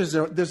is it that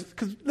there's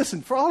because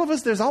listen, for all of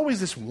us, there's always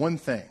this one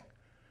thing.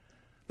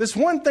 This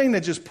one thing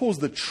that just pulls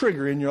the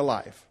trigger in your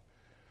life.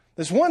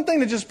 This one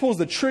thing that just pulls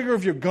the trigger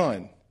of your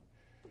gun.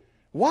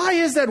 Why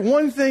is that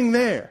one thing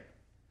there?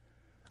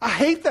 I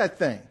hate that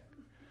thing.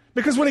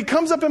 Because when it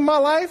comes up in my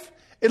life,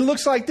 it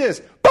looks like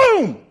this.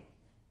 Boom!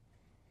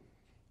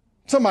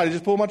 Somebody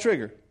just pulled my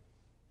trigger.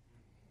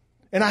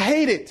 And I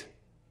hate it.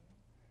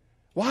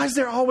 Why is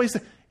there always...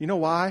 You know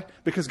why?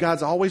 Because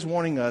God's always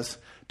wanting us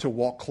to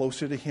walk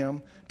closer to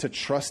him, to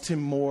trust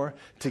him more,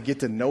 to get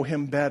to know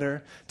him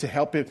better, to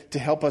help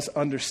us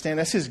understand.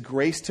 That's his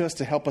grace to us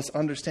to help us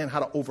understand how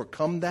to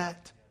overcome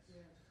that.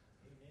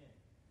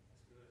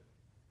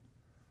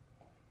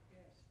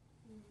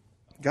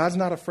 God's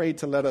not afraid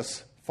to let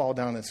us fall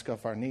down and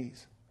scuff our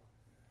knees.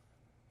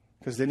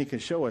 Because then he can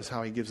show us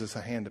how he gives us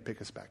a hand to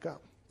pick us back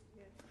up.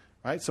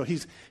 Right? So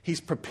he's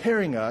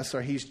preparing us,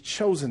 or he's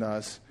chosen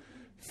us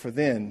for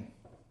then.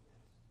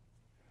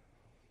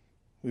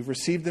 We've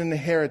received an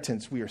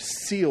inheritance. We are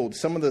sealed.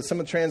 Some of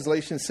the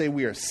translations say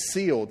we are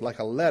sealed, like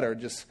a letter,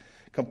 just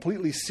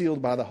completely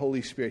sealed by the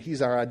Holy Spirit.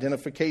 He's our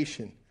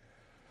identification.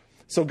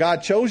 So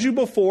God chose you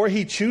before.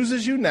 He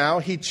chooses you now.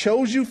 He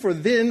chose you for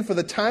then, for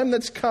the time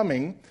that's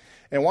coming.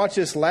 And watch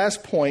this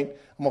last point.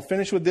 I'm going to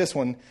finish with this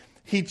one.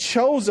 He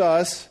chose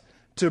us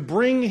to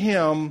bring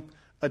him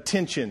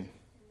attention.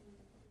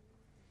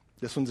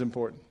 This one's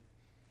important.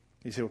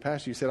 You say, well,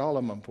 Pastor, you said all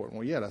of them are important.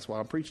 Well, yeah, that's why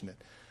I'm preaching it.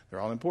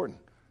 They're all important.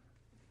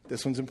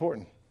 This one's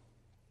important.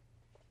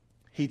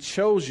 He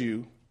chose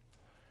you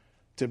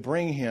to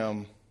bring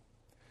him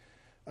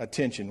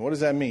attention. What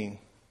does that mean?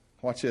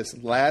 Watch this.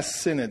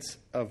 Last sentence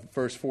of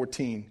verse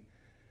 14.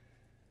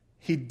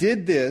 He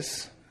did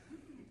this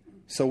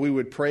so we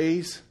would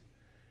praise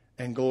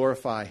and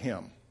glorify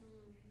him.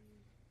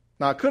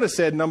 Now, I could have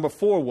said number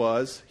 4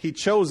 was he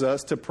chose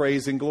us to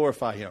praise and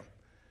glorify him.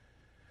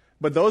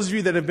 But those of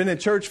you that have been in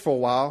church for a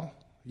while,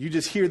 you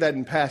just hear that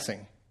in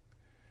passing.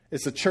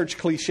 It's a church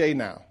cliche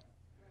now.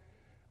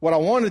 What I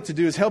wanted to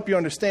do is help you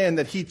understand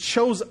that he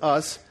chose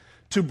us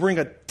to bring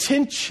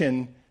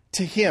attention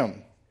to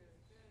him.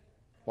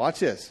 Watch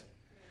this.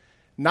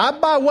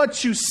 Not by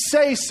what you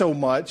say so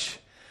much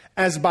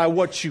as by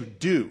what you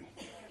do.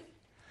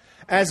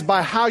 As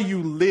by how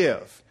you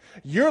live.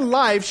 Your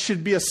life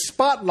should be a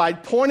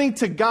spotlight pointing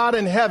to God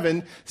in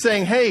heaven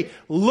saying, hey,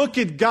 look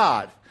at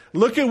God.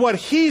 Look at what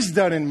he's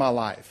done in my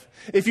life.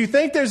 If you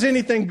think there's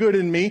anything good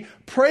in me,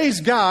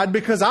 praise God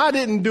because I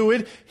didn't do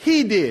it.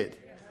 He did.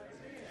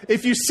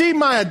 If you see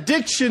my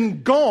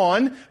addiction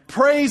gone,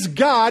 praise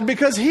God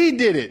because he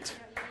did it.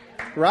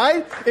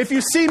 Right? If you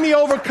see me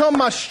overcome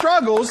my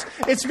struggles,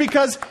 it's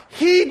because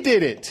he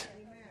did it.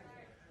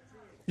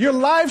 Your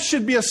life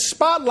should be a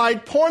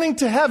spotlight pointing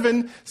to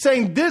heaven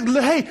saying,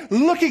 hey,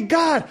 look at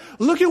God.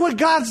 Look at what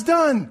God's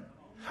done.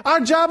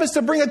 Our job is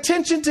to bring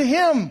attention to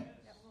him,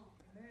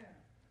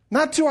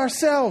 not to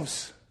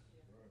ourselves.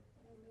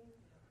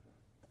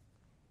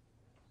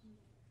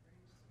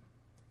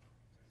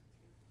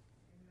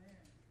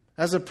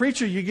 As a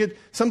preacher,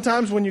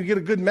 sometimes when you get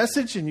a good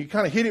message and you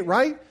kind of hit it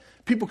right,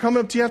 people come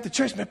up to you after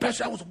church, man,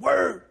 Pastor, that was a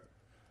word.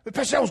 Man,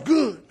 Pastor, that was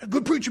good.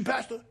 Good preaching,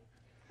 Pastor.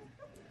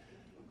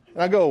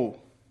 And I go,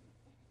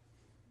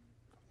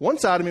 one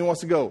side of me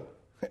wants to go,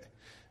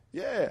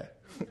 yeah.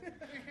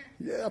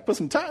 Yeah, I put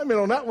some time in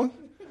on that one.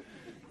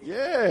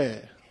 Yeah,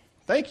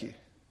 thank you.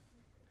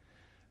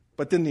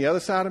 But then the other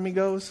side of me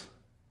goes,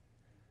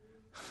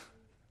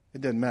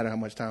 it doesn't matter how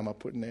much time I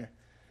put in there.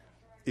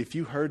 If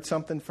you heard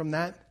something from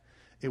that,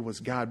 it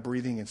was God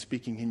breathing and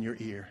speaking in your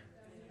ear.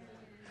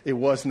 It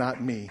was not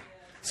me.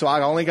 So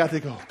I only got to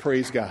go,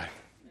 praise God,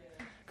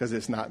 because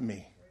it's not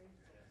me.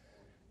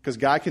 Because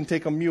God can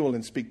take a mule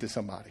and speak to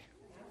somebody.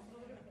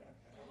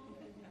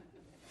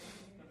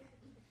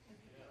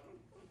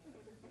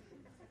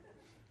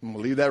 I'm going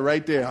to leave that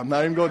right there. I'm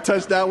not even going to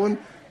touch that one.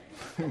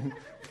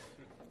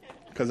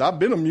 Because I've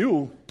been a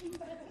mule.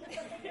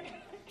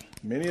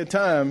 Many a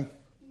time.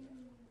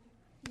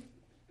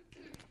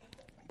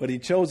 But he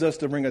chose us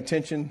to bring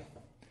attention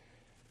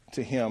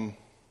to him,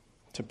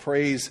 to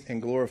praise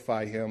and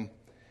glorify him.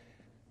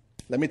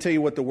 Let me tell you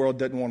what the world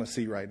doesn't want to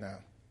see right now.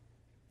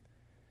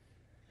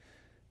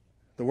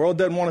 The world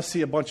doesn't want to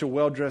see a bunch of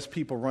well-dressed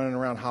people running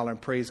around hollering,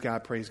 praise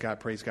God, praise God,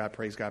 praise God,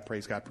 praise God,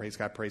 praise God, praise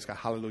God, praise God,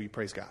 hallelujah,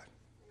 praise God.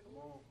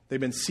 They've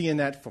been seeing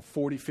that for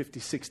 40, 50,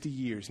 60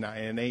 years now,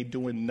 and they ain't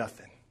doing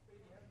nothing.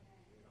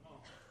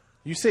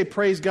 You say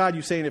praise God,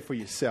 you're saying it for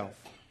yourself.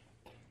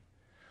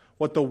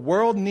 What the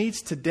world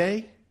needs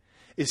today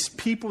is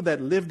people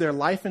that live their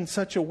life in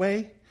such a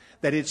way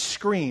that it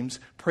screams,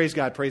 praise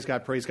God, praise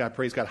God, praise God,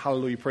 praise God,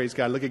 hallelujah, praise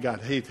God, look at God,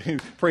 hey,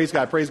 praise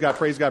God, praise God,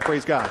 praise God,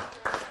 praise God.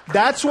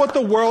 That's what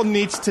the world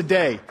needs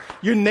today.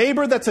 Your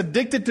neighbor that's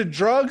addicted to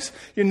drugs,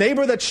 your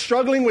neighbor that's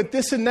struggling with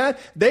this and that,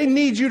 they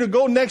need you to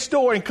go next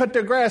door and cut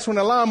their grass when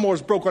the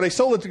lawnmower's broke or they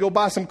sold it to go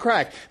buy some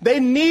crack. They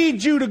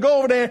need you to go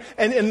over there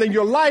and in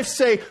your life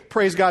say,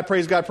 praise God,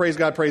 praise God, praise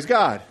God, praise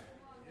God.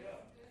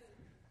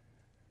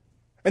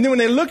 And then when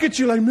they look at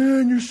you like,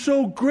 man, you're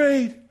so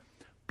great.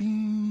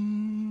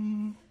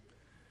 Bing.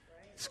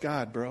 It's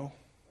God, bro.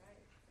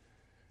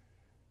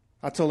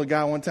 I told a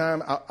guy one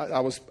time, I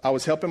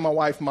was helping my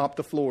wife mop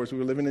the floors. We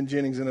were living in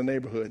Jennings in the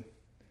neighborhood.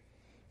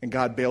 And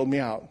God bailed me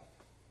out.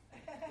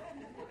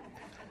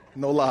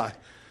 No lie.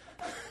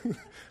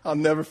 I'll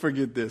never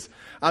forget this.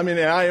 I mean,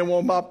 I didn't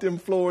want to mop them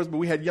floors, but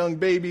we had young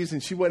babies,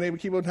 and she wasn't able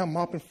to keep on time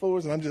mopping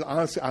floors. And I'm just,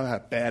 honestly, I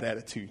had a bad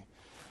attitude.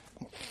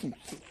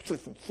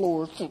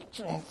 Floors.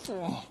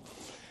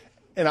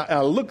 And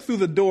I look through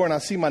the door, and I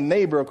see my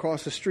neighbor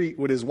across the street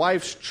with his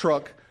wife's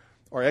truck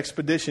or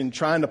expedition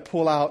trying to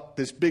pull out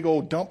this big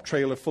old dump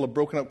trailer full of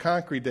broken up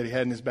concrete that he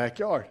had in his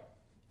backyard.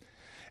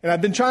 And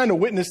I've been trying to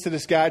witness to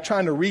this guy,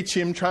 trying to reach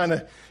him, trying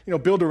to,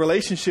 build a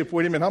relationship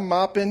with him. And I'm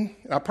mopping.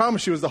 And I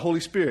promise you it was the Holy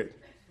Spirit.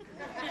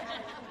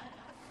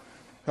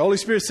 The Holy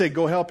Spirit said,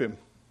 go help him.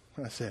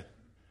 And I said,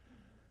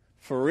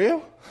 for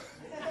real?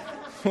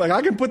 Like,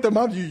 I can put the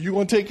mop. You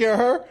want to take care of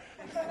her?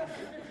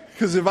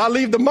 Because if I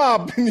leave the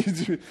mop,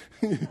 you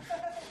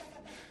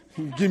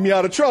get me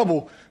out of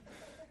trouble.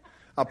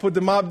 I put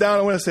the mop down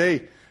and went and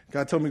said, hey,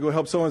 God told me to go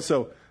help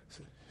so-and-so.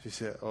 She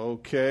said,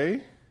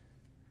 okay.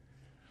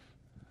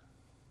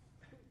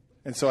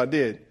 And so I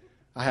did.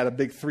 I had a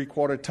big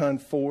 3/4 ton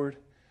Ford.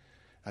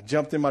 I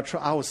jumped in my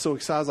truck. I was so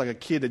excited. I was like a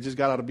kid that just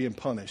got out of being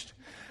punished.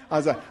 I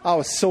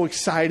was so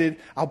excited.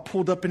 I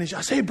pulled up in his.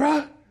 I said, hey, bro.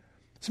 I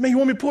said, man, you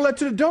want me to pull that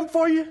to the dump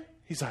for you?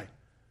 He's like,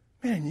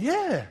 man,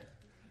 yeah.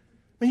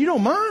 Man, you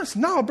don't mind? I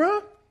said, no,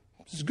 bro.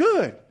 It's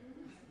good.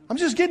 I'm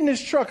just getting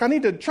this truck. I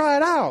need to try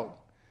it out.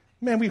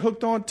 Man, we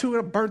hooked on to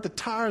it, burnt the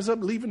tires up,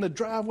 leaving the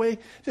driveway,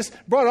 just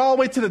brought it all the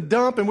way to the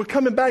dump, and we're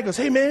coming back. He goes,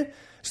 hey, man,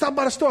 stop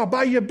by the store. I'll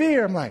buy you a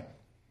beer. I'm like,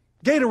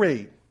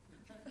 Gatorade.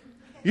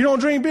 You don't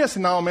drink beer? I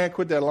said, no, man,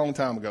 quit that a long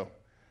time ago.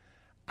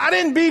 I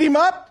didn't beat him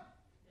up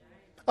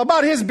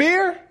about his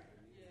beer.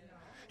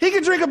 He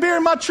could drink a beer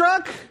in my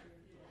truck.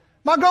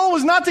 My goal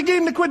was not to get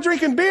him to quit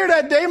drinking beer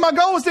that day. My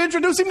goal was to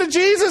introduce him to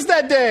Jesus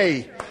that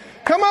day.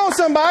 Come on,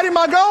 somebody.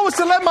 My goal was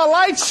to let my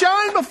light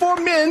shine before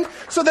men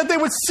so that they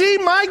would see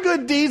my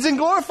good deeds and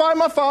glorify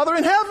my Father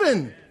in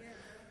heaven.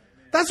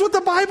 That's what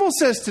the Bible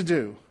says to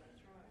do.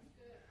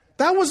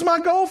 That was my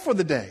goal for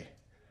the day.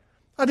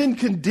 I didn't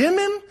condemn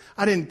him.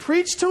 I didn't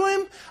preach to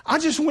him. I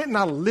just went and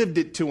I lived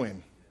it to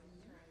him.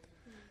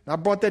 And I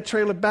brought that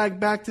trailer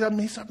back to him.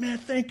 He said, man,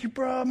 thank you,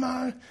 bro,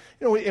 man.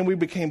 And we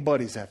became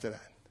buddies after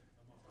that.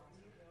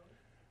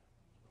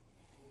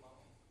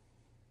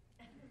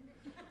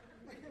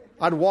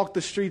 I'd walk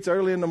the streets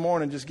early in the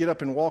morning, just get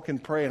up and walk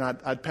and pray, and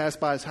I'd pass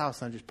by his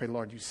house, and I'd just pray,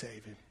 Lord, you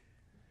save him.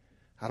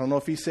 I don't know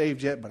if he's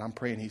saved yet, but I'm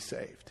praying he's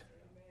saved.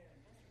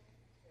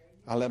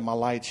 I let my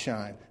light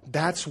shine.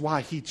 That's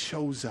why he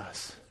chose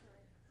us,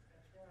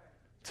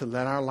 to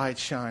let our light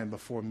shine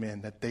before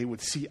men, that they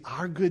would see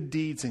our good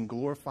deeds and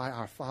glorify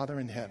our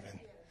Father in heaven.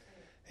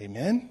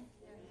 Amen?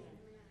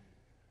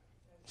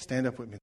 Stand up with me.